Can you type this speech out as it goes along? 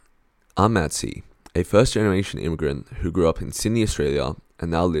I'm Matt C., a first-generation immigrant who grew up in Sydney, Australia, and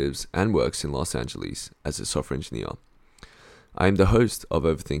now lives and works in Los Angeles as a software engineer. I am the host of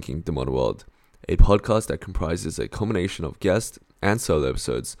Overthinking the Modern World, a podcast that comprises a combination of guest and solo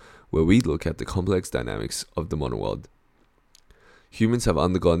episodes where we look at the complex dynamics of the modern world. Humans have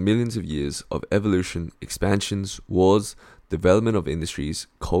undergone millions of years of evolution, expansions, wars, development of industries,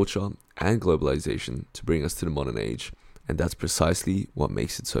 culture, and globalization to bring us to the modern age, and that's precisely what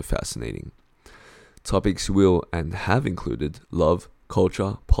makes it so fascinating. Topics will and have included love,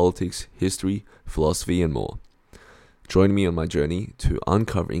 culture, politics, history, philosophy, and more. Join me on my journey to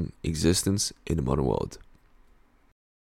uncovering existence in the modern world.